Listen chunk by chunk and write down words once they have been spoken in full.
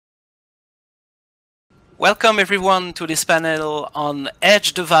Welcome everyone to this panel on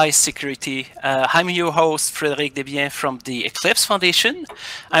edge device security. I'm your host, Frédéric Desbiens from the Eclipse Foundation.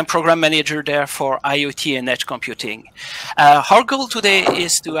 I'm program manager there for IoT and edge computing. Our goal today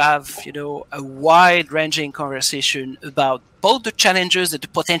is to have, a wide-ranging conversation about both the challenges and the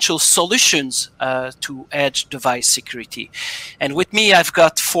potential solutions to edge device security. And with me, I've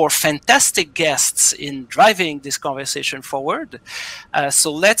got four fantastic guests in driving this conversation forward.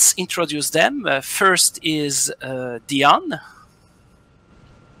 So let's introduce them. First is Dion.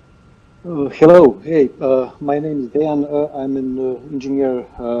 Hello. Hey, my name is Dejan. I'm an engineer.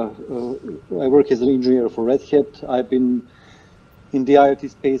 I work as an engineer for Red Hat. I've been in the IoT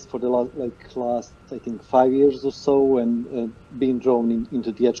space for the last I think 5 years or so, and being drawn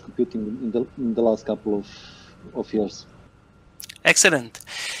into the edge computing in the last couple of years. Excellent.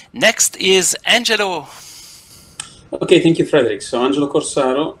 Next is Angelo. Okay, thank you, Frederick. So Angelo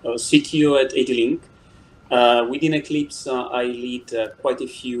Corsaro, CTO at AD-Link. Within Eclipse, I lead quite a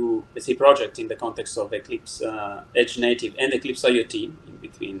few, let's say, projects in the context of Eclipse Edge Native and Eclipse IoT in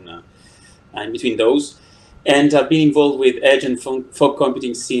between those. And I've been involved with edge and fog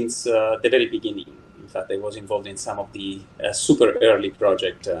computing since the very beginning. In fact, I was involved in some of the super early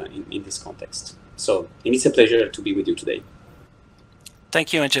project in this context. So it's a pleasure to be with you today.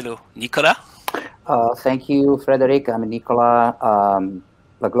 Thank you, Angelo. Nicola? Thank you, Frederic. I'm Nicola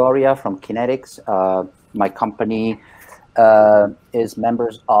LaGloria from Kinetics. My company is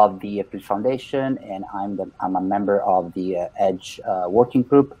members of the Eclipse Foundation, and I'm a member of the Edge working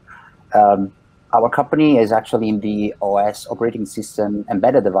group. Our company is actually in the OS operating system,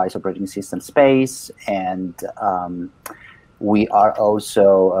 embedded device operating system space, and we are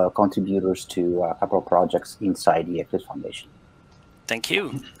also contributors to a couple of projects inside the Eclipse Foundation. Thank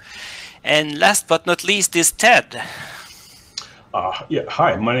you. And last but not least is Ted.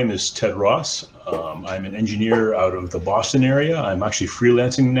 Hi, my name is Ted Ross. I'm an engineer out of the Boston area. I'm actually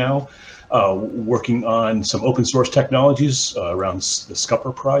freelancing now, working on some open source technologies around the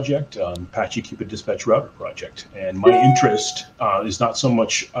Scupper project, Apache Qubit Dispatch Router project. And my interest is not so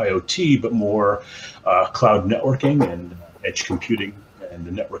much IoT, but more cloud networking and edge computing and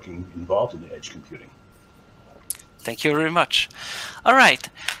the networking involved in the edge computing. Thank you very much. All right.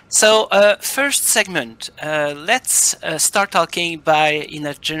 So first segment, let's start talking in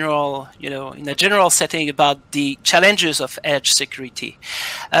a general setting about the challenges of edge security.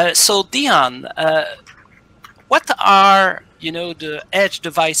 So Dion, what are the edge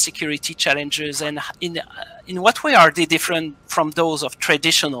device security challenges, and in what way are they different from those of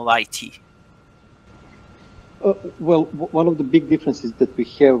traditional IT? Well, one of the big differences that we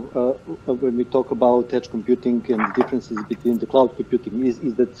have when we talk about edge computing and the differences between the cloud computing is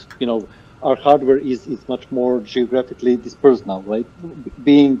that our hardware is much more geographically dispersed now, right?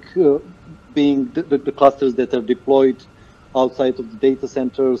 Being the clusters that are deployed outside of the data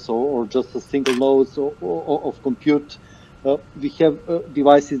centers or just a single nodes of compute, we have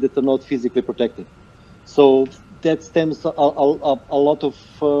devices that are not physically protected. So that stems a lot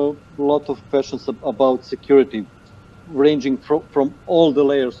of questions about security, ranging from all the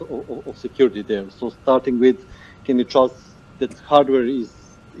layers of security there. So starting with, can you trust that hardware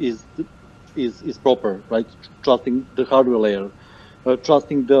is proper, right? Trusting the hardware layer,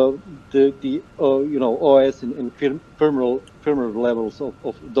 trusting the OS and firmware levels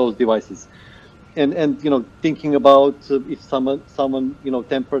of those devices, and thinking about if someone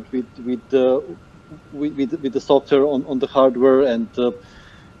tampered with the software on the hardware, and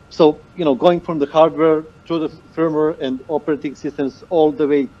so going from the hardware to the firmware and operating systems all the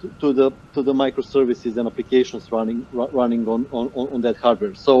way to the microservices and applications running on that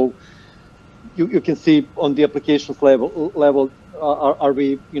hardware. So you can see on the applications level are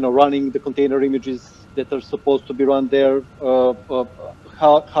we running the container images that are supposed to be run there?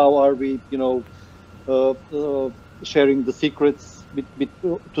 How are we sharing the secrets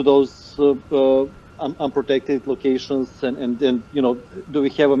to those unprotected locations, and then do we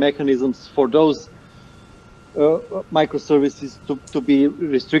have mechanisms for those microservices to be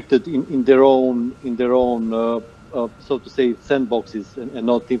restricted in their own so to say sandboxes and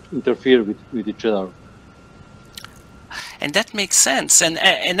not interfere with each other? And that makes sense. And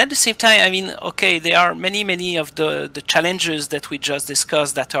at the same time, I mean, okay, there are many of the challenges that we just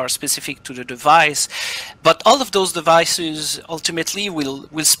discussed that are specific to the device, but all of those devices ultimately will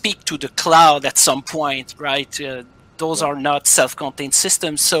speak to the cloud at some point, right? Those are not self-contained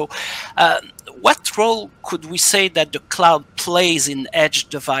systems. So what role could we say that the cloud plays in edge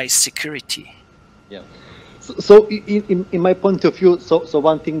device security? Yeah. So in my point of view, so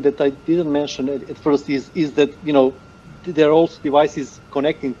one thing that I didn't mention at first is that there are also devices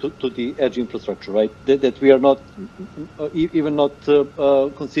connecting to the edge infrastructure, right? That we are not even not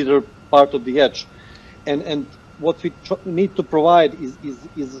considered part of the edge, and what we need to provide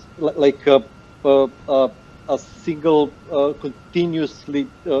is like a single continuously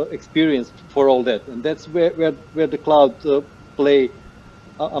experience for all that, and that's where the cloud play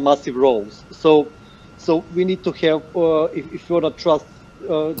a massive role. So we need to have if you want to trust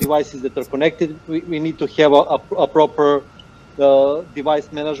devices that are connected, we need to have a proper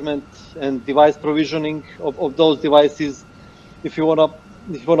device management and device provisioning of those devices. If you want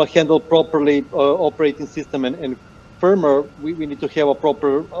to handle properly operating system and firmware, we need to have a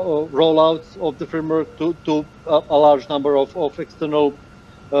proper rollouts of the firmware to a large number of external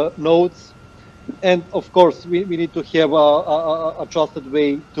nodes. And of course, we need to have a trusted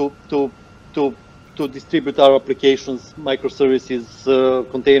way to distribute our applications, microservices,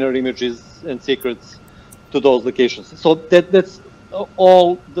 container images, and secrets to those locations. So that's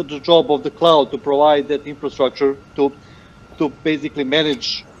all the job of the cloud, to provide that infrastructure to basically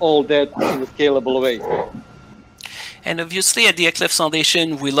manage all that in a scalable way. And obviously at the Eclipse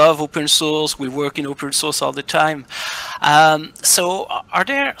Foundation, we love open source. We work in open source all the time. So are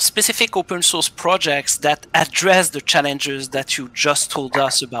there specific open source projects that address the challenges that you just told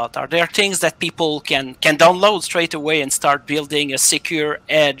us about? Are there things that people can download straight away and start building a secure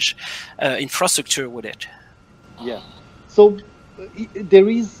edge infrastructure with it? Yeah. So there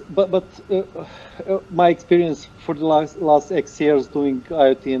is, but my experience for the last X years doing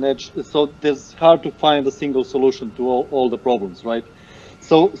IoT and edge, so there's hard to find a single solution to all the problems, right?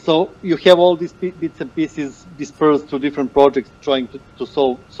 So you have all these bits and pieces dispersed to different projects trying to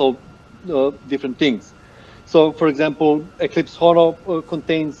solve different things. So, for example, Eclipse Holo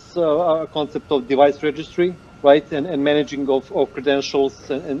contains a concept of device registry, right, and managing of credentials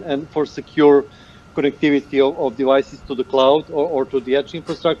and for secure connectivity of devices to the cloud or to the edge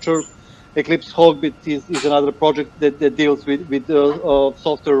infrastructure. Eclipse Hogbit is another project that deals with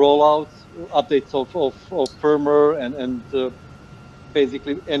software rollouts, updates of firmware and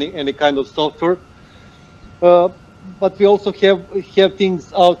basically any kind of software. But we also have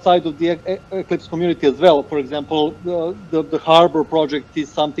things outside of the Eclipse community as well. For example, the Harbor project is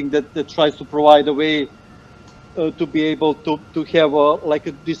something that tries to provide a way to be able to have like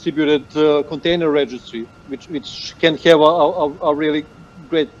a distributed container registry, which can have a really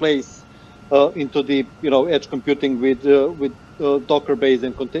great place into the edge computing with Docker-based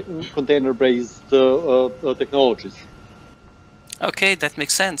and container-based technologies. Okay, that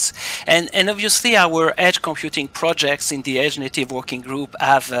makes sense. And obviously our edge computing projects in the Edge Native Working Group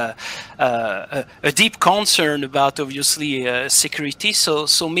have a deep concern about obviously security.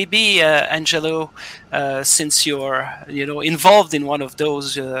 So maybe Angelo, since you're involved in one of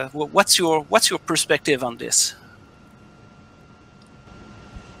those, what's your perspective on this?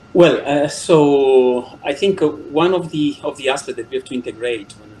 Well, so I think one of the aspects that we have to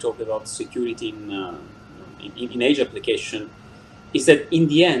integrate when we talk about security in edge application is that in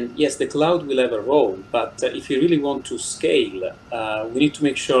the end, yes, the cloud will have a role, but if you really want to scale, we need to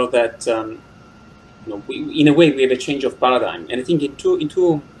make sure that in a way we have a change of paradigm, and I think in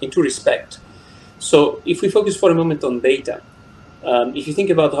two respect. So if we focus for a moment on data, if you think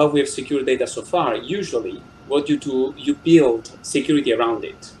about how we have secured data so far, usually what you do, you build security around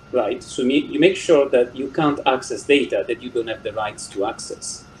it, right? So you make sure that you can't access data that you don't have the rights to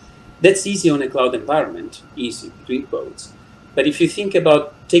access. That's easy on a cloud environment, easy between quotes. But if you think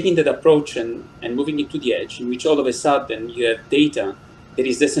about taking that approach and moving it to the edge, in which all of a sudden you have data that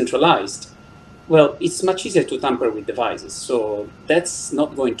is decentralized, well, it's much easier to tamper with devices. So that's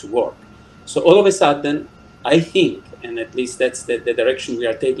not going to work. So all of a sudden, I think, and at least that's the direction we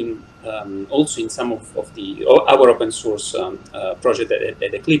are taking also in some of our open source project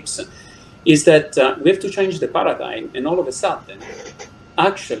at Eclipse, is that we have to change the paradigm and all of a sudden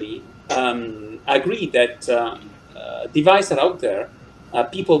actually agree that devices are out there,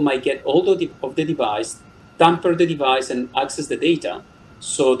 people might get hold of the device, tamper the device and access the data.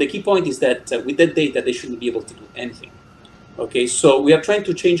 So the key point is that with that data, they shouldn't be able to do anything. Okay, so we are trying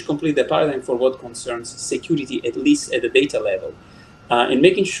to change completely the paradigm for what concerns security, at least at the data level, and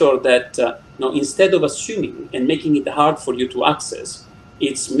making sure that instead of assuming and making it hard for you to access,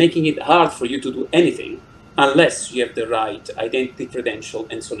 it's making it hard for you to do anything unless you have the right identity credential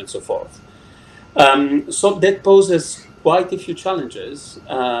and so on and so forth. So that poses quite a few challenges,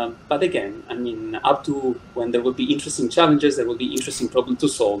 but again, I mean, up to when there will be interesting challenges, there will be interesting problem to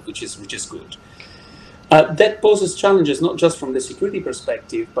solve, which is good. That poses challenges not just from the security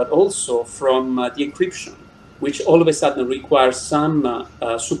perspective, but also from the encryption, which all of a sudden requires some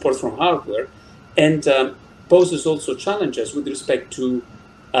support from hardware. And poses also challenges with respect to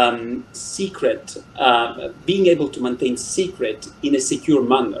secret, being able to maintain secret in a secure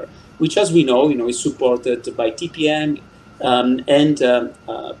manner, which, as we know, is supported by TPM and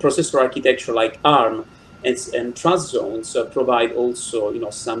processor architecture like ARM and trust zones provide also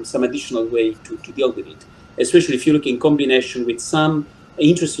some additional way to deal with it, especially if you look in combination with some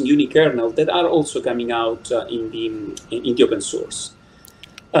interesting unikernel that are also coming out in the open source.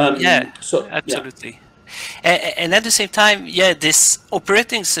 Yeah, absolutely. And at the same time, yeah, this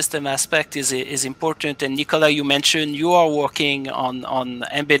operating system aspect is important. And Nicola, you mentioned you are working on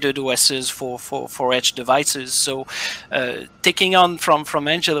embedded OSs for edge devices. So, taking on from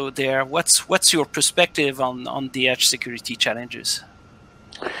Angelo there, what's your perspective on the edge security challenges?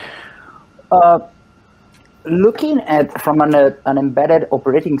 Looking at from an embedded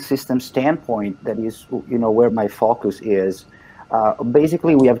operating system standpoint, that is, where my focus is.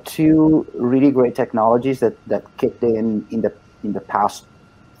 Basically, we have two really great technologies that kicked in the past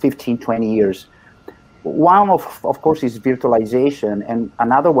 15, 20 years. One of course is virtualization, and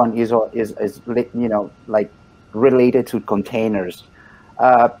another one is like related to containers.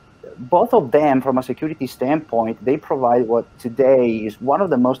 Both of them, from a security standpoint, they provide what today is one of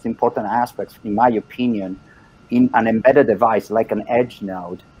the most important aspects, in my opinion, in an embedded device like an edge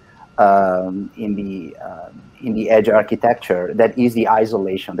node. In the edge architecture, that is the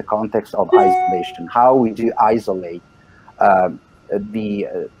isolation, the context of isolation, how we do isolate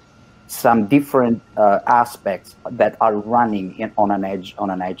some different aspects that are running on an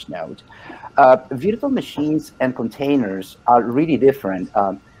edge node. Virtual machines and containers are really different.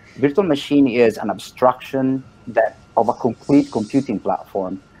 Virtual machine is an abstraction of a complete computing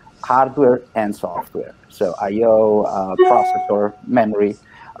platform, hardware and software. So I/O, processor, memory.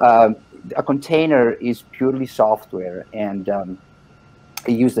 A container is purely software, and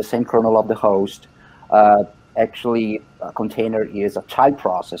it uses the same kernel of the host. Actually, a container is a child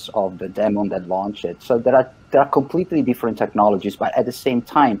process of the daemon that launched it. So there are completely different technologies, but at the same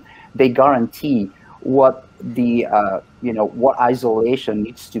time, they guarantee what the what isolation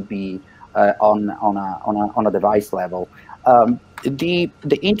needs to be on a device level.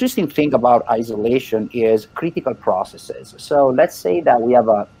 The interesting thing about isolation is critical processes. So let's say that we have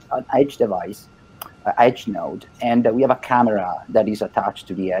an edge device, an edge node, and we have a camera that is attached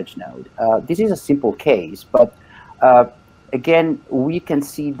to the edge node. This is a simple case, but again, we can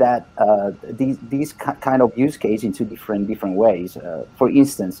see that these kind of use case into different ways. For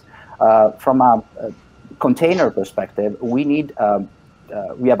instance, from a container perspective, we need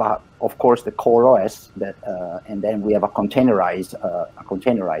we have of course the core OS that, and then we have a containerized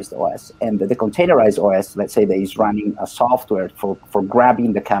OS. And the containerized OS, let's say, that is running a software for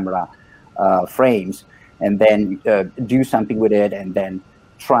grabbing the camera frames and then do something with it and then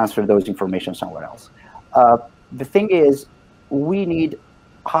transfer those information somewhere else. The thing is, we need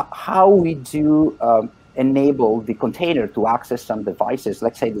how we do enable the container to access some devices.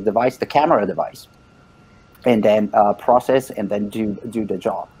 Let's say the camera device, and then process and then do the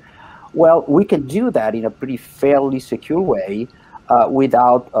job. Well, we can do that in a pretty fairly secure way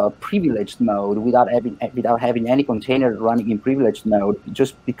without privileged mode, without having any container running in privileged mode,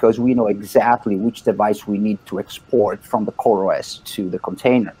 just because we know exactly which device we need to export from the core OS to the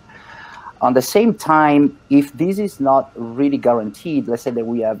container. On the same time, if this is not really guaranteed, let's say that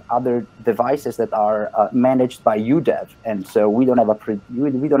we have other devices that are managed by UDEV, and so we don't have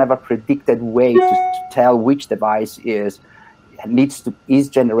a predicted way to tell which device is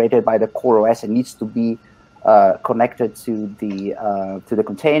generated by the core OS and needs to be connected to the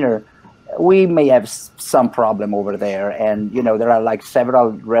container. We may have some problem over there, and there are like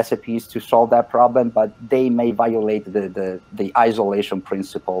several recipes to solve that problem, but they may violate the isolation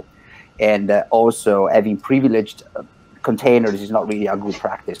principle. And also having privileged containers is not really a good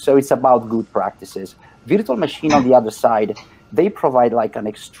practice. So it's about good practices. Virtual machine, on the other side, they provide like an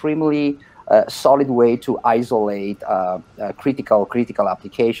extremely solid way to isolate critical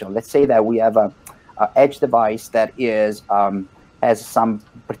application. Let's say that we have a edge device that is has some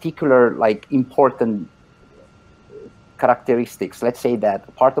particular important characteristics. Let's say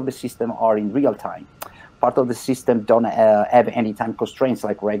that part of the system are in real time. Part of the system don't have any time constraints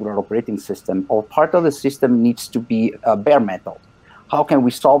like regular operating system, or part of the system needs to be bare metal. How can we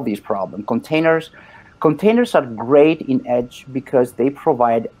solve this problem? Containers are great in edge because they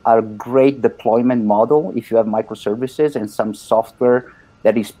provide a great deployment model. If you have microservices and some software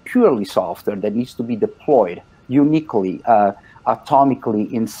that is purely software that needs to be deployed uniquely,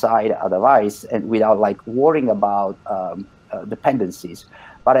 atomically inside a device, and without worrying about dependencies.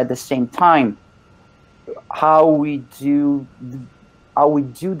 But at the same time, how we do how we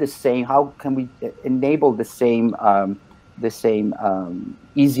do the same, how can we enable the same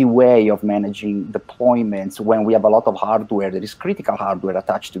easy way of managing deployments when we have a lot of hardware that is critical hardware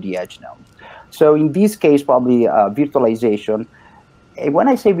attached to the edge node. So in this case, probably virtualization. And when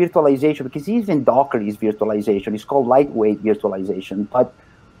I say virtualization, because even Docker is virtualization, it's called lightweight virtualization, but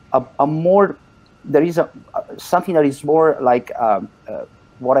there is something that is more like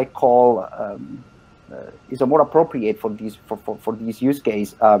what I call is a more appropriate for these use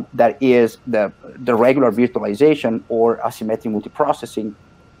case. That is the regular virtualization or asymmetric multiprocessing,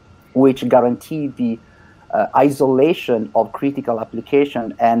 which guarantee the isolation of critical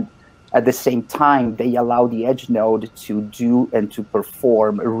application, and at the same time they allow the edge node to do and to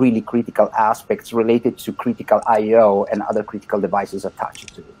perform really critical aspects related to critical I/O and other critical devices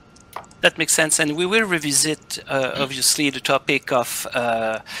attached to it. That makes sense, and we will revisit obviously the topic of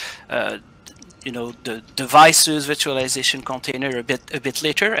the devices virtualization container a bit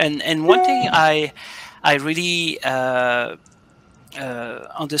later. And one thing I really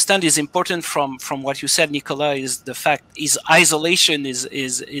understand is important from what you said, Nicola, is the fact is isolation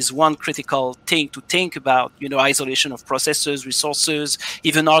is one critical thing to think about. Isolation of processors, resources,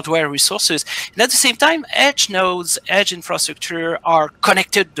 even hardware resources. And at the same time, edge nodes, edge infrastructure are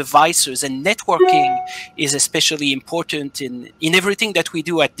connected devices, and networking is especially important in everything that we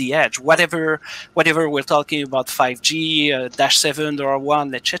do at the edge. Whatever we're talking about, 5G, -7 or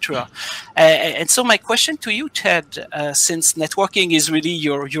 1, etc. And so my question to you, Ted, since networking is really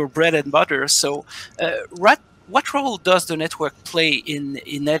your bread and butter. So what role does the network play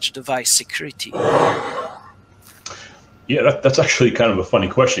in edge device security? Yeah, that's actually kind of a funny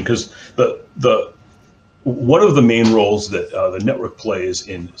question, because one of the main roles that the network plays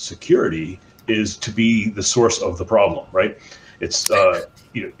in security is to be the source of the problem, right? It's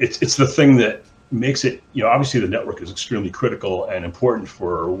it's the thing that makes it, obviously the network is extremely critical and important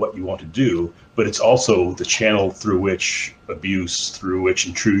for what you want to do, but it's also the channel through which abuse, through which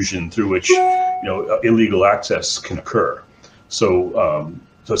intrusion, through which, illegal access can occur. So,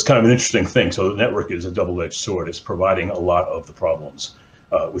 so it's kind of an interesting thing. So the network is a double-edged sword. It's providing a lot of the problems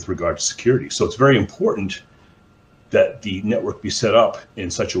with regard to security. So it's very important that the network be set up in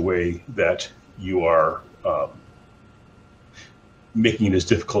such a way that you are making it as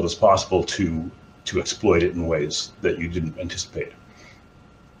difficult as possible to exploit it in ways that you didn't anticipate.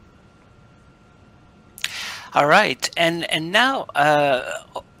 All right, and now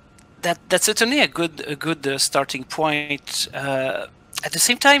that's certainly a good starting point. At the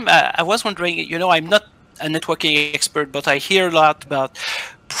same time, I was wondering, I'm not a networking expert, but I hear a lot about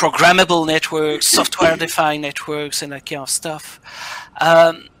programmable networks, software-defined networks, and that kind of stuff.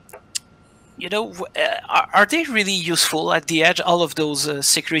 Are they really useful at the edge, all of those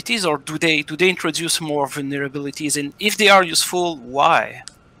securities, or do they introduce more vulnerabilities? And if they are useful, why?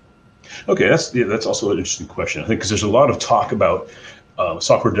 Okay, that's also an interesting question. I think because there's a lot of talk about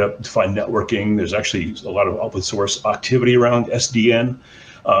software-defined networking. There's actually a lot of open source activity around SDN.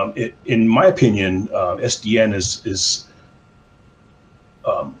 In my opinion, SDN is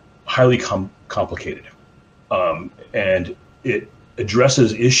highly complicated, and it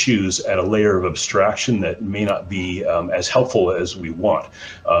addresses issues at a layer of abstraction that may not be as helpful as we want.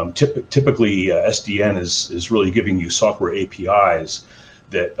 Typically, SDN is really giving you software APIs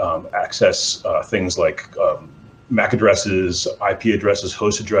that access things like MAC addresses, IP addresses,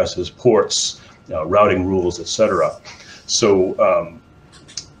 host addresses, ports, routing rules, etc. So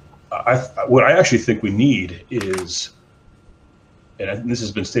what I actually think we need is, and this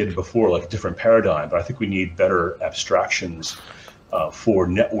has been stated before, like a different paradigm, but I think we need better abstractions for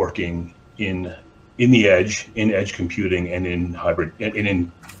networking in the edge, in edge computing, and in hybrid, and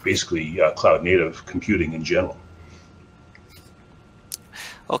in basically cloud native computing in general.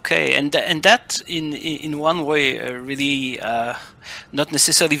 Okay, and that in one way really not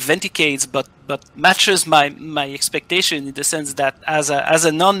necessarily vindicates, but matches my expectation, in the sense that as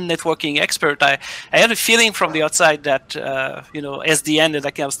a non-networking expert, I had a feeling from the outside that SDN and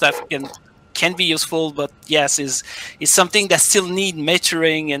that kind of stuff can be useful, but yes, is something that still need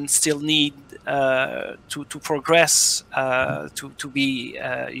maturing and still need to progress to be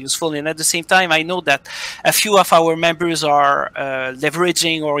useful. And at the same time, I know that a few of our members are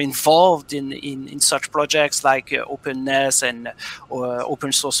leveraging or involved in such projects like openness and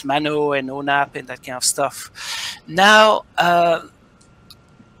open source Mano and ONAP and that kind of stuff. Now,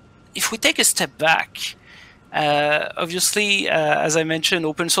 if we take a step back, Obviously, as I mentioned,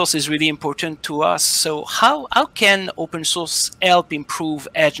 open source is really important to us. So how can open source help improve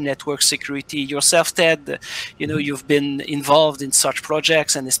edge network security? Yourself, Ted, you've been involved in such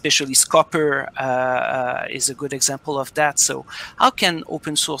projects, and especially Scopper is a good example of that. So how can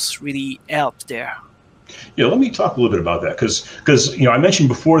open source really help there? Yeah, let me talk a little bit about that because I mentioned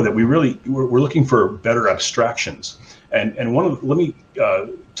before that we're looking for better abstractions, and let me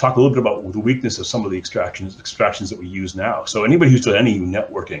talk a little bit about the weakness of some of the abstractions that we use now. So anybody who's done any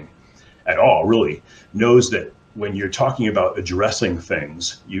networking at all really knows that when you're talking about addressing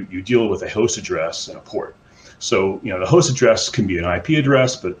things, you deal with a host address and a port. So the host address can be an IP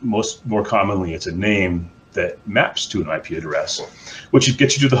address, but more commonly it's a name that maps to an IP address, which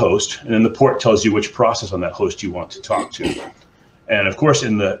gets you to the host, and then the port tells you which process on that host you want to talk to. And of course,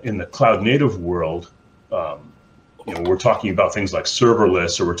 in the cloud native world, we're talking about things like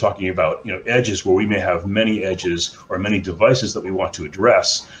serverless, or we're talking about edges where we may have many edges or many devices that we want to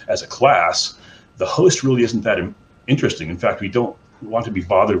address as a class. The host really isn't that interesting. In fact, we don't want to be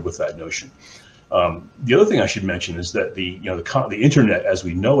bothered with that notion. The other thing I should mention is that the internet as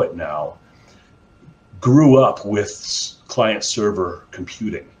we know it now grew up with client-server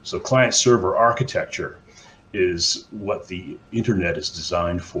computing. So client-server architecture is what the internet is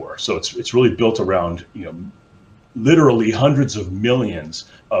designed for. So it's really built around literally hundreds of millions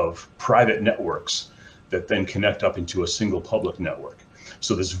of private networks that then connect up into a single public network.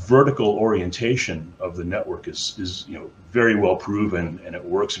 So this vertical orientation of the network is very well proven, and it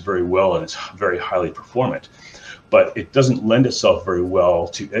works very well, and it's very highly performant. But it doesn't lend itself very well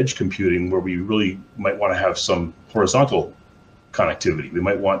to edge computing, where we really might want to have some horizontal connectivity. We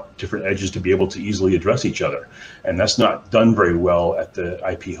might want different edges to be able to easily address each other, and that's not done very well at the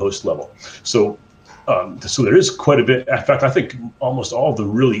IP host level. So there is quite a bit. In fact, I think almost all of the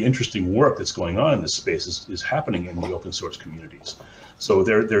really interesting work that's going on in this space is happening in the open source communities. So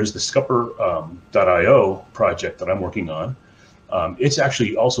there's the Scupper.io project that I'm working on. It's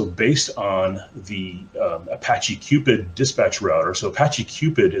actually also based on the Apache Cupid dispatch router. So Apache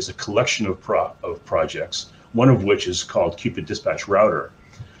Cupid is a collection of projects, one of which is called Cupid Dispatch Router,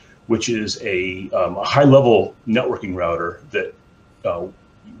 which is a high-level networking router that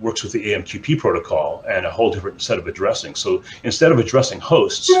works with the AMQP protocol and a whole different set of addressing. So instead of addressing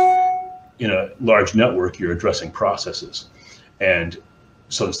hosts in a large network, you're addressing processes. And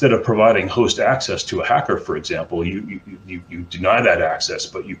so instead of providing host access to a hacker, for example, you deny that access,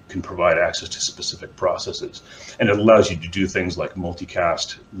 but you can provide access to specific processes. And it allows you to do things like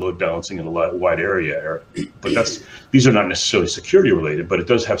multicast load balancing in a wide area. But these are not necessarily security related, but it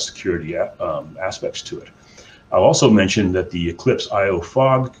does have security aspects to it. I'll also mention that the Eclipse IO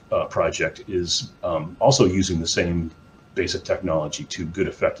Fog project is also using the same basic technology to good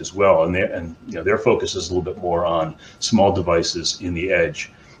effect as well, and their focus is a little bit more on small devices in the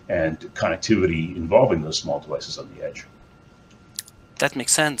edge and connectivity involving those small devices on the edge. That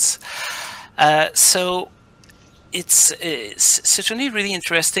makes sense. So it's certainly really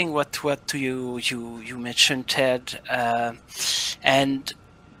interesting what you mentioned, Ted, and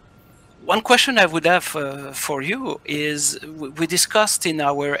one question I would have for you is, we discussed in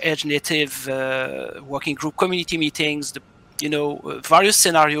our Edge Native working group community meetings, various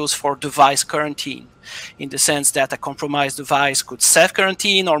scenarios for device quarantine, in the sense that a compromised device could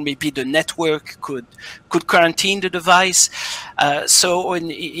self-quarantine, or maybe the network could quarantine the device. So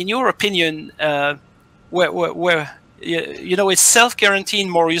in your opinion, is self-quarantine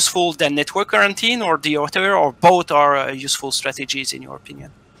more useful than network quarantine, or the other, or both are useful strategies in your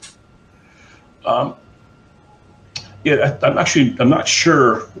opinion? Yeah, I'm not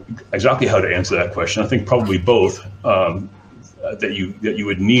sure exactly how to answer that question. I think probably both. That you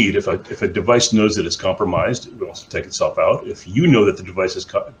would need, if a device knows that it's compromised, it will also take itself out. If you know that the device is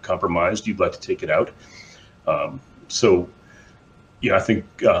compromised, you'd like to take it out. So yeah, I think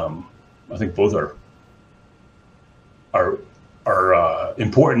both are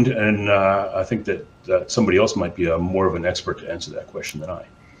important, and I think that somebody else might be more of an expert to answer that question than I.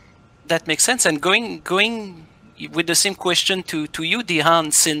 That makes sense. And going with the same question to you,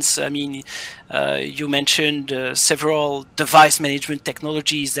 Dihan, since you mentioned several device management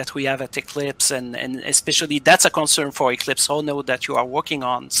technologies that we have at Eclipse, and especially that's a concern for Eclipse Ono that you are working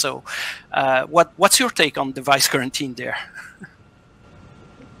on. So what's your take on device quarantine there?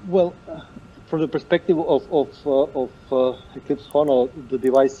 Well, from the perspective of Eclipse Ono, the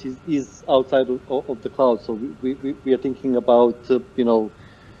device is outside of the cloud. So we are thinking about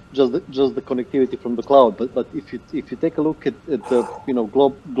just the connectivity from the cloud. But if you take a look at the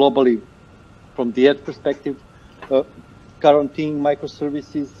globally from the edge perspective, quarantining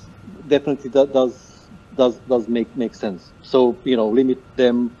microservices definitely does does make sense. So limit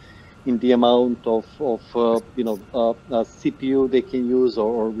them in the amount of CPU they can use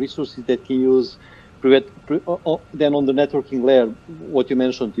or resources they can use. Then on the networking layer, what you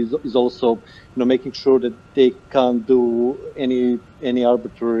mentioned is also making sure that they can't do any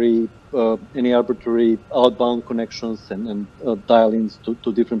arbitrary outbound connections and dial-ins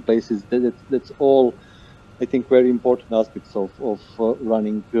to different places. That's all, I think, very important aspects of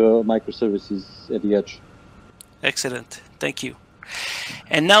running microservices at the edge. Excellent, thank you.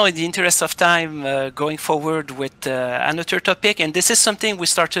 And now, in the interest of time, going forward with another topic, and this is something we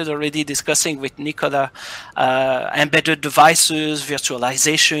started already discussing with Nicola, embedded devices,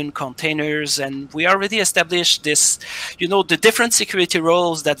 virtualization, containers, and we already established this, the different security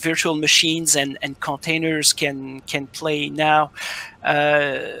roles that virtual machines and containers can play now.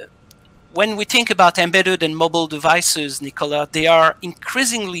 When we think about embedded and mobile devices, Nicola, they are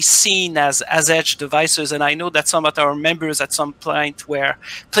increasingly seen as edge devices. And I know that some of our members at some point were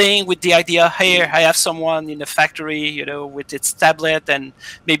playing with the idea, hey, I have someone in a factory, with its tablet, and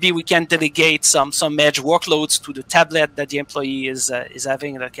maybe we can delegate some edge workloads to the tablet that the employee is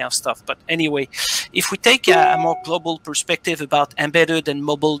having, that kind of stuff. But anyway, if we take a more global perspective about embedded and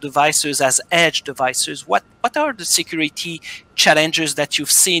mobile devices as edge devices, what are the security challenges that you've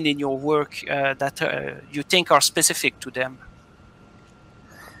seen in your work that you think are specific to them?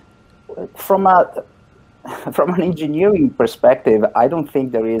 From an engineering perspective, I don't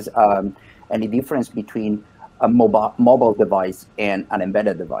think there is any difference between a mobile device and an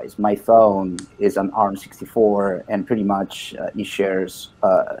embedded device. My phone is an ARM64, and pretty much it shares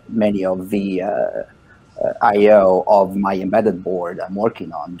many of the I/O of my embedded board I'm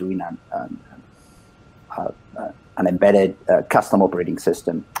working on, doing an embedded custom operating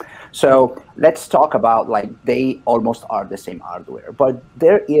system. So let's talk about, they almost are the same hardware, but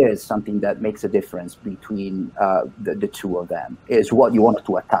there is something that makes a difference between the two of them, is what you want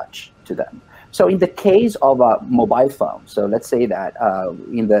to attach to them. So in the case of a mobile phone, so let's say that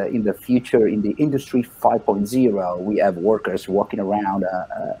in the future, in the industry 5.0, we have workers walking around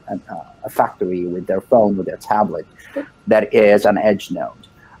a factory with their phone, with their tablet, that is an edge node.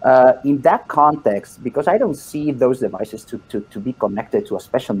 In that context, because I don't see those devices to be connected to a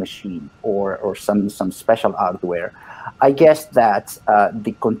special machine or some special hardware, I guess that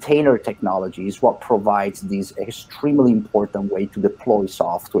the container technology is what provides this extremely important way to deploy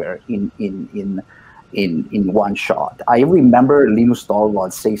software in one shot. I remember Linus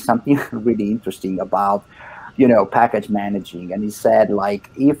Torvalds say something really interesting about package managing, and he said,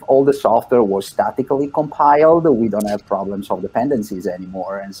 if all the software was statically compiled, we don't have problems of dependencies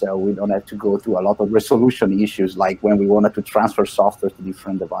anymore, and so we don't have to go through a lot of resolution issues, like when we wanted to transfer software to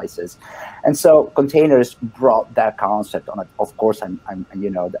different devices. And so containers brought that concept on of course, on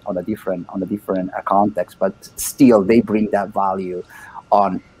a different context, but still they bring that value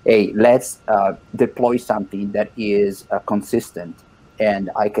on, hey, let's deploy something that is consistent, and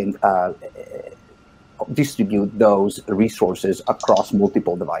I can distribute those resources across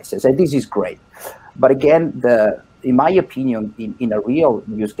multiple devices, and this is great. But again, in my opinion, in a real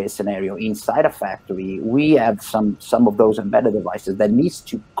use case scenario inside a factory, we have some of those embedded devices that needs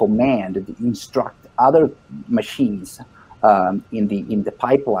to command, instruct other machines in the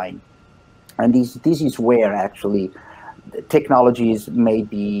pipeline, and this is where actually the technologies may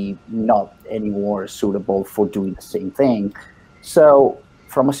be not anymore suitable for doing the same thing. So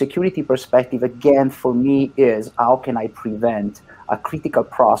from a security perspective, again, for me, is how can I prevent a critical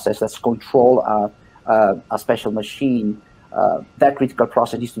process that's control a special machine? That critical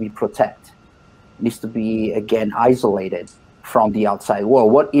process needs to be protected, needs to be, again, isolated from the outside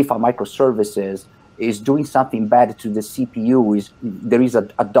world. What if a microservices is doing something bad to the CPU? There is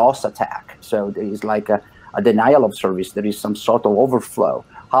a DOS attack, so there is like a denial of service, there is some sort of overflow.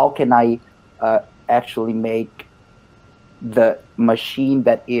 How can I actually make the machine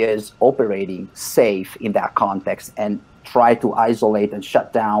that is operating safe in that context and try to isolate and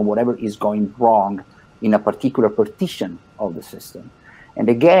shut down whatever is going wrong in a particular partition of the system? And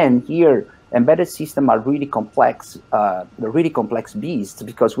again, here, embedded systems are really complex, beasts,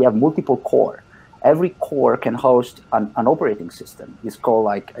 because we have multiple core. Every core can host an operating system. It's called,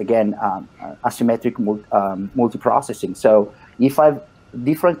 asymmetric multiprocessing. So if I have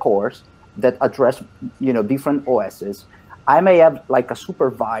different cores that address, different OSs, I may have a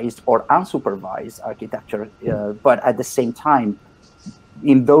supervised or unsupervised architecture, but at the same time,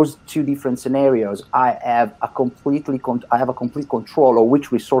 in those two different scenarios, I have a complete control of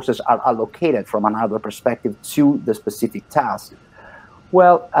which resources are allocated from another perspective to the specific task.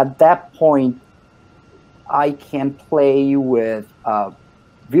 Well, at that point, I can play with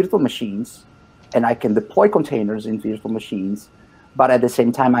virtual machines and I can deploy containers in virtual machines, but at the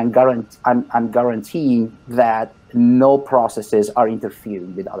same time, I'm guaranteeing that no processes are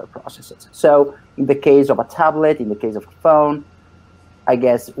interfering with other processes. So in the case of a tablet, in the case of a phone, I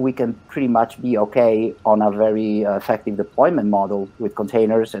guess we can pretty much be okay on a very effective deployment model with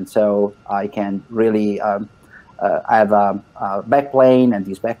containers. And so I can really have a backplane, and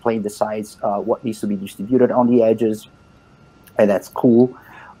this backplane decides what needs to be distributed on the edges, and that's cool.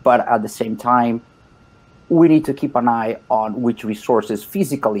 But at the same time, we need to keep an eye on which resources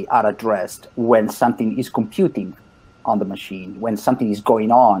physically are addressed when something is computing on the machine, when something is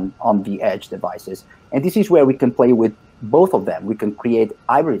going on the edge devices. And this is where we can play with both of them. We can create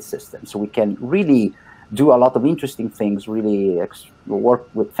hybrid systems. So we can really do a lot of interesting things, really work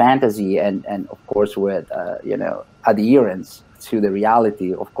with fantasy and of course with adherence to the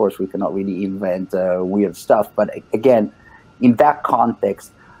reality. Of course, we cannot really invent weird stuff. But again, in that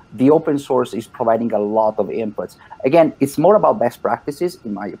context, the open source is providing a lot of inputs. Again, it's more about best practices,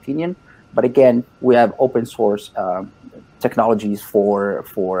 in my opinion. But again, we have open source technologies for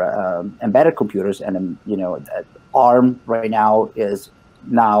embedded computers, and ARM right now is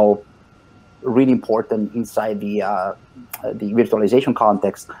now really important inside the virtualization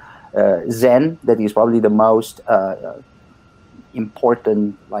context. Zen, that is probably the most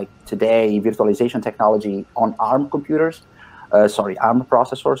important, like today, virtualization technology on ARM computers. ARM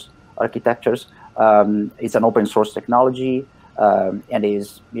processors, architectures. It's an open source technology, and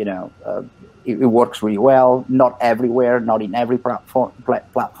is it works really well. Not everywhere, not in every platform,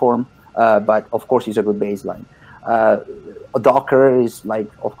 but of course it's a good baseline. Docker is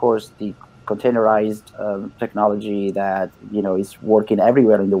of course the containerized technology that is working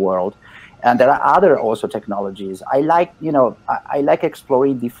everywhere in the world. And there are other also technologies. I like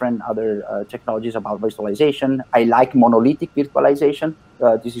exploring different other technologies about virtualization. I like monolithic virtualization.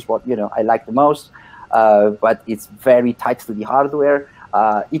 This is what I like the most. But it's very tied to the hardware.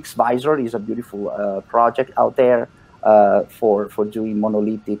 Xvisor is a beautiful project out there for doing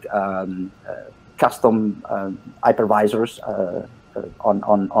monolithic custom hypervisors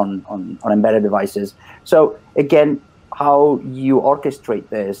on embedded devices. So again, how you orchestrate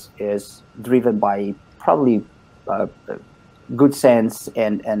this is driven by probably good sense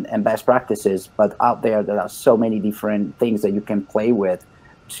and best practices, but out there are so many different things that you can play with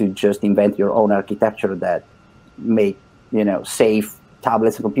to just invent your own architecture that make safe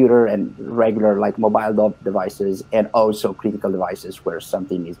tablets and computer and regular mobile devices, and also critical devices where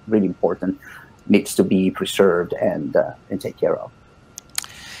something is really important needs to be preserved and taken care of.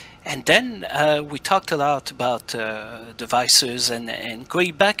 And then we talked a lot about devices, and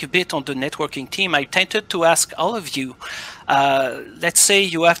going back a bit on the networking team, I tended to ask all of you, let's say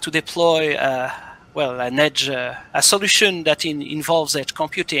you have to deploy an edge, a solution that involves edge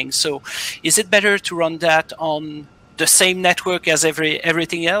computing. So is it better to run that on the same network as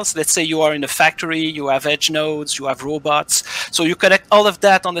everything else? Let's say you are in a factory, you have edge nodes, you have robots. So you connect all of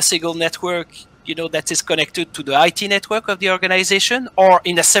that on a single network, that is connected to the IT network of the organization, or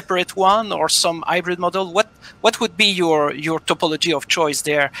in a separate one, or some hybrid model. What would be your topology of choice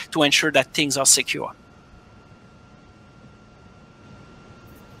there to ensure that things are secure?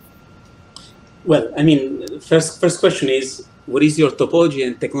 Well, I mean, first question is, what is your topology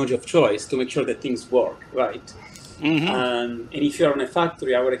and technology of choice to make sure that things work, right? Mm-hmm. And if you're in a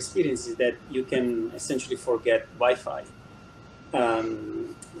factory, our experience is that you can essentially forget Wi-Fi.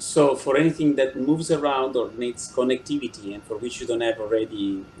 So for anything that moves around or needs connectivity, and for which you don't have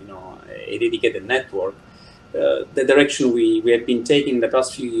already, a dedicated network, the direction we have been taking the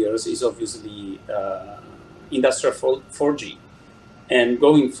past few years is obviously industrial 4G. And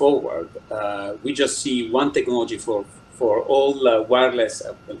going forward, we just see one technology for all wireless,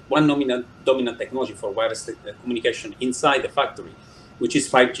 one dominant technology for wireless communication inside the factory, which is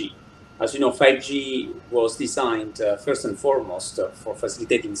 5G. As you know, 5G was designed first and foremost for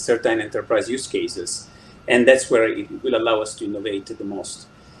facilitating certain enterprise use cases, and that's where it will allow us to innovate the most.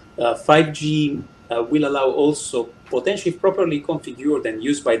 5G will allow also, potentially properly configured and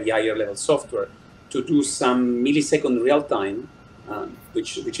used by the higher level software, to do some millisecond real time,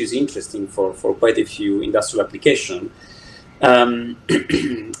 which is interesting for quite a few industrial applications,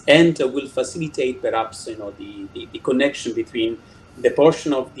 and will facilitate perhaps the connection between the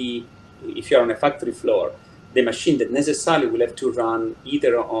portion of the, if you're on a factory floor, the machine that necessarily will have to run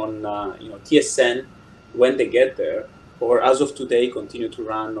either on TSN when they get there, or as of today continue to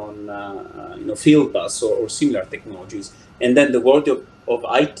run on field bus or similar technologies, and then the world of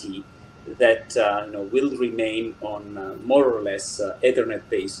IT that will remain on more or less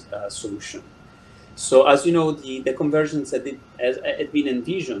Ethernet-based solution. So as you know, the convergence that had been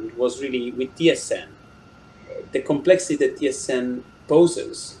envisioned was really with TSN. The complexity that TSN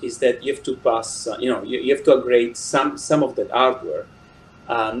poses is that you have to pass, you have to upgrade some of that hardware,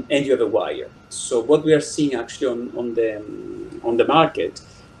 and you have a wire. So what we are seeing actually on the market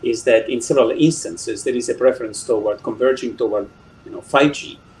is that in several instances there is a preference toward converging toward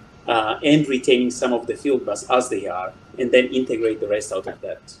 5G and retaining some of the field bus as they are, and then integrate the rest out of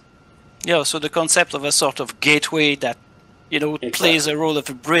that. Yeah, so the concept of a sort of gateway that Exactly. plays a role of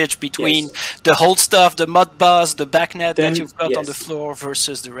a bridge between the old stuff, the Modbus, the backnet that you've got on the floor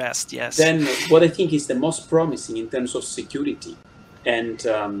versus the rest. Yes. Then what I think is the most promising in terms of security and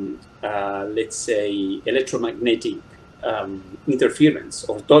let's say electromagnetic interference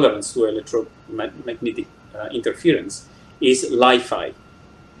or tolerance to electromagnetic interference is Li-Fi.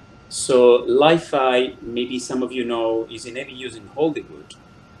 So Li-Fi, maybe some of you know, is in heavy use in Hollywood.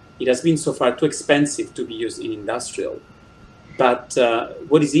 It has been so far too expensive to be used in industrial. But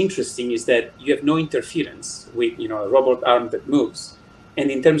what is interesting is that you have no interference with a robot arm that moves.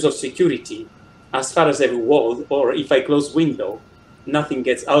 And in terms of security, as far as I have a wall, or if I close window, nothing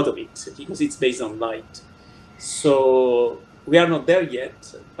gets out of it because it's based on light. So we are not there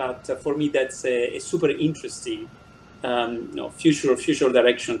yet, but for me that's a super interesting future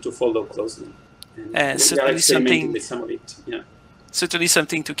direction to follow closely. And we are experimenting with some of it. Yeah. Certainly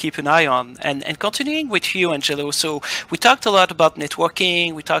something to keep an eye on. And continuing with you, Angelo, so we talked a lot about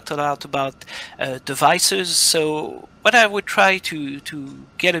networking, we talked a lot about devices. So what I would try to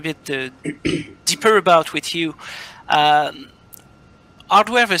get a bit deeper about with you,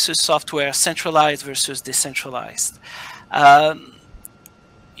 hardware versus software, centralized versus decentralized.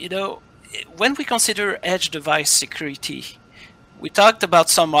 When we consider edge device security, we talked about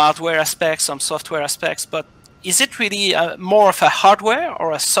some hardware aspects, some software aspects, but is it really more of a hardware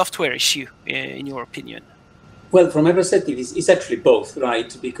or a software issue, in your opinion? Well, from my perspective, it's actually both,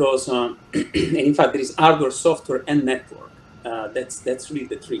 right? Because, and in fact, there is hardware, software, and network. That's really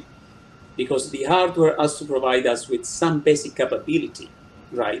the three. Because the hardware has to provide us with some basic capability,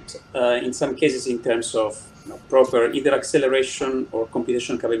 right? In some cases, in terms of proper either acceleration or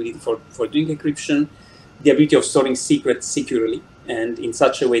computation capability for doing encryption, the ability of storing secrets securely and in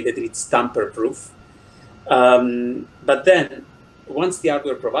such a way that it's tamper-proof. But then, once the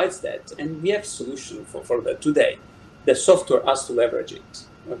hardware provides that, and we have solution for that today, the software has to leverage it,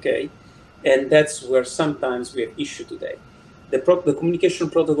 okay? And that's where sometimes we have issue today. The communication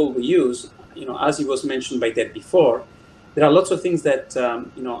protocol we use, as it was mentioned by Ted before, there are lots of things that,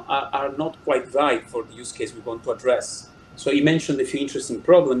 are not quite right for the use case we want to address. So he mentioned a few interesting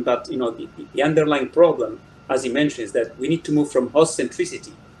problems, but, the underlying problem, as he mentioned, is that we need to move from host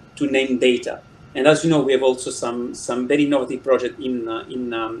centricity to named data. And as you know, we have also some very innovative project in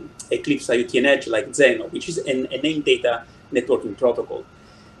Eclipse IoT and Edge, like Zeno, which is a named data networking protocol.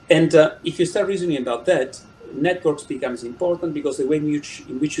 And if you start reasoning about that, networks becomes important because the way in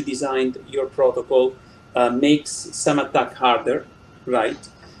which you designed your protocol makes some attack harder, right?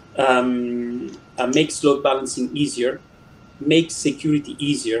 Makes load balancing easier, makes security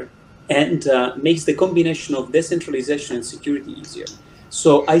easier, and makes the combination of decentralization and security easier.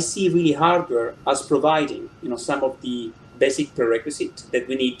 So I see really hardware as providing, some of the basic prerequisites that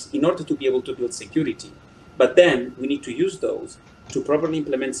we need in order to be able to build security. But then we need to use those to properly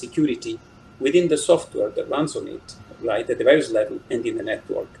implement security within the software that runs on it, right, at the various level and in the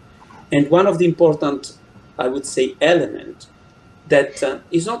network. And one of the important, I would say, element that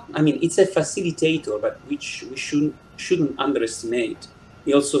is not, it's a facilitator, but which we shouldn't underestimate,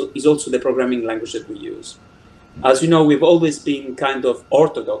 is also the programming language that we use. As you know, we've always been kind of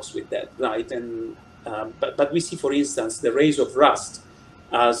orthodox with that, right? And but we see, for instance, the rise of Rust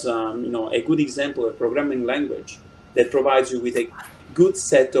as a good example of programming language that provides you with a good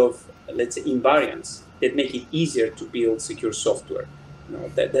set of, let's say, invariants that make it easier to build secure software.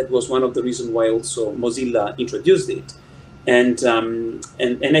 That was one of the reasons why also Mozilla introduced it, and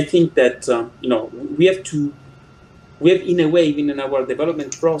I think that we have, in a way, even in our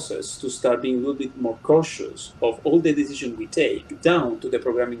development process, to start being a little bit more cautious of all the decisions we take, down to the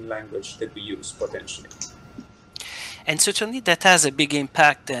programming language that we use, potentially. And certainly that has a big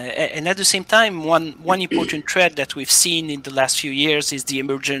impact. And at the same time, one important trend that we've seen in the last few years is the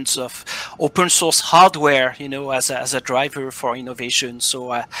emergence of open source hardware, as a driver for innovation.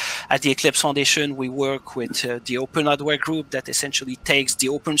 So at the Eclipse Foundation, we work with the Open Hardware Group that essentially takes the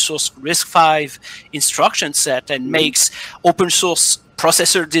open source RISC-V instruction set and makes open source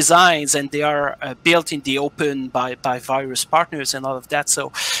processor designs, and they are built in the open by various partners and all of that.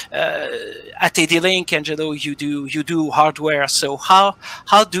 So at AD-Link, Angelo, you do hardware. So how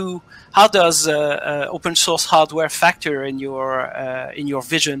does open source hardware factor in your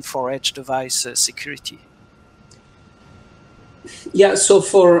vision for edge device security? Yeah, so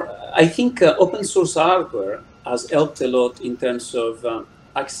I think open source hardware has helped a lot in terms of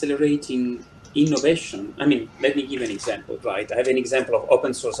accelerating innovation. I mean, let me give an example, right? I have an example of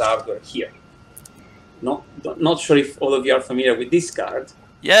open source hardware here. Not sure if all of you are familiar with this card.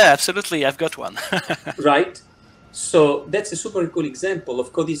 Yeah, absolutely. I've got one. Right. So that's a super cool example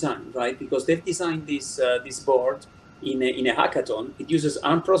of co-design, right? Because they've designed this board in a hackathon. It uses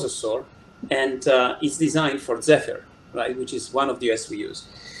ARM processor, and it's designed for Zephyr, right? Which is one of the OS we use.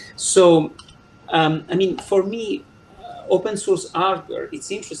 So, I mean, for me, open source hardware, it's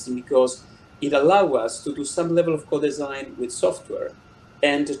interesting because it allows us to do some level of co-design with software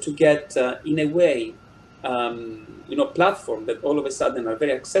and to get, in a way, platform that all of a sudden are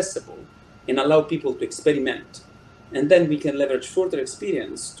very accessible and allow people to experiment. And then we can leverage further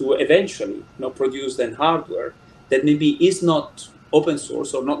experience to eventually produce then hardware that maybe is not open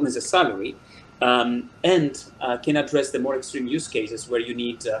source or not necessarily, and can address the more extreme use cases where you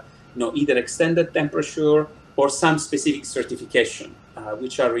need either extended temperature or some specific certification,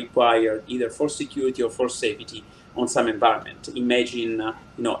 which are required either for security or for safety on some environment. Imagine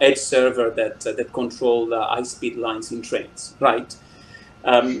edge server that control high-speed lines in trains, right?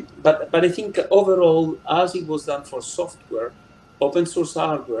 But I think overall, as it was done for software, open source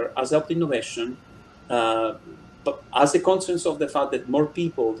hardware has helped innovation, but as a consequence of the fact that more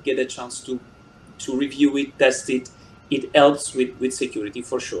people get a chance to review it, test it, it helps with security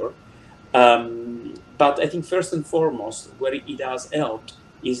for sure. But I think first and foremost, where it has helped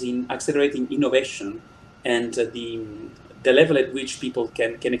is in accelerating innovation and the level at which people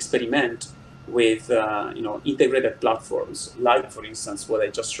can experiment with integrated platforms, like for instance what I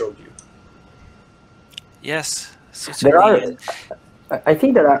just showed you. Yes, I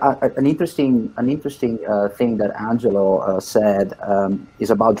think that an interesting thing that Angelo said is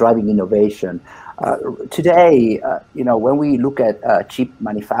about driving innovation. Today, when we look at chip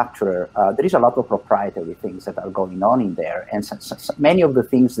manufacturer, there is a lot of proprietary things that are going on in there, and many of the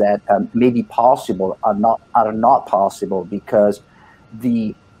things that may be possible are not possible because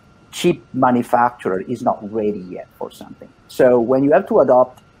the chip manufacturer is not ready yet for something. So when you have to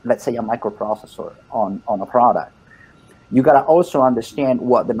adopt, let's say, a microprocessor on a product, you gotta also understand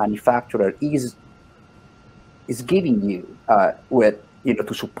what the manufacturer is giving you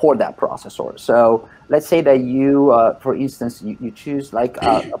to support that processor. So let's say that you, for instance, you choose like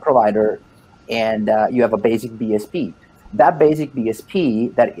a provider, and you have a basic BSP. That basic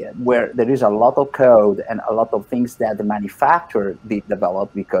BSP where there is a lot of code and a lot of things that the manufacturer did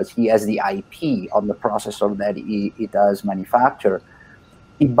develop because he has the IP on the processor that he does manufacture.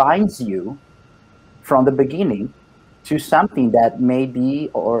 It binds you from the beginning to something that may be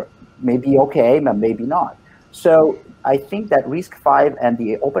okay, but maybe not. So I think that RISC-V and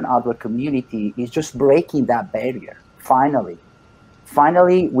the open hardware community is just breaking that barrier, finally.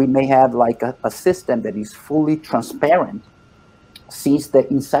 Finally, we may have like a system that is fully transparent since the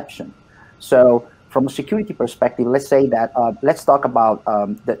inception. So from a security perspective, let's say that, let's talk about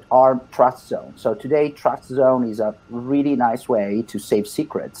the ARM trust zone. So today, trust zone is a really nice way to save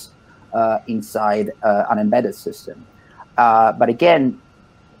secrets inside an embedded system. But again,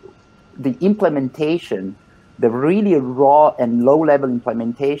 the implementation, the really raw and low-level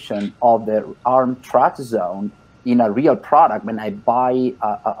implementation of the ARM trust zone in a real product, when I buy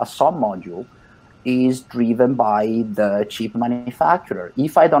a sub-module, is driven by the chip manufacturer.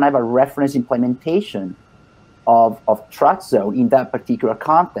 If I don't have a reference implementation of trust zone in that particular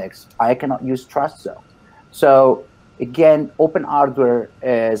context, I cannot use trust zone. So again, open hardware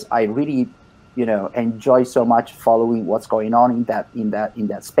is, I really enjoy so much following what's going on in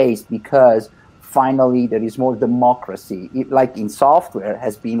that space, because finally there is more democracy. Like in software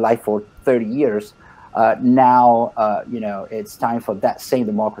has been like for 30 years. Now, it's time for that same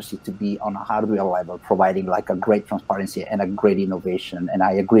democracy to be on a hardware level, providing like a great transparency and a great innovation. And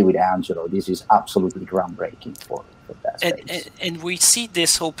I agree with Angelo. This is absolutely groundbreaking for that space. And we see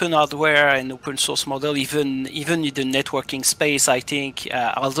this open hardware and open source model even in the networking space, I think,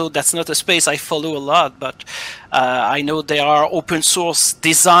 although that's not a space I follow a lot, but I know there are open source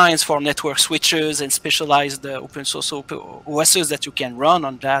designs for network switches and specialized open source OSs that you can run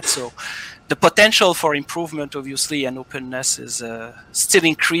on that. So the potential for improvement, obviously, and openness is still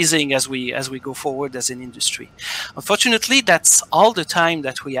increasing as we go forward as an industry. Unfortunately, that's all the time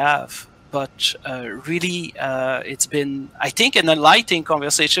that we have but really it's been, I think, an enlightening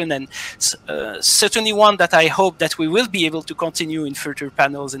conversation, and certainly one that I hope that we will be able to continue in further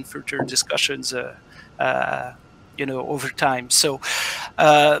panels and further discussions, over time. So,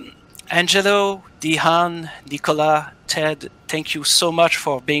 Angelo, Dihan, Nicolas, Ted, thank you so much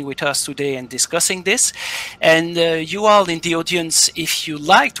for being with us today and discussing this. And you all in the audience, if you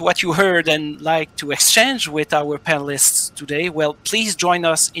liked what you heard and like to exchange with our panelists today, well, please join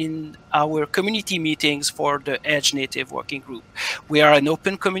us in our community meetings for the Edge Native Working Group. We are an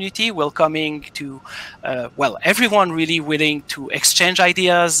open community welcoming to, everyone really willing to exchange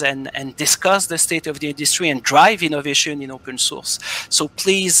ideas and discuss the state of the industry and drive innovation in open source. So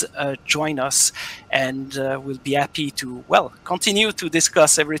please join us, and we'll be happy to, continue to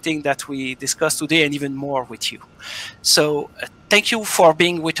discuss everything that we discussed today and even more with you. So thank you for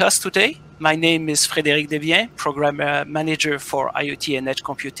being with us today. My name is Frédéric Desbiens, Program Manager for IoT and Edge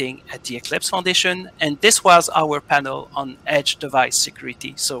Computing at the Eclipse Foundation. And this was our panel on Edge device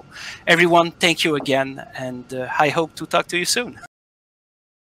security. So everyone, thank you again. And I hope to talk to you soon.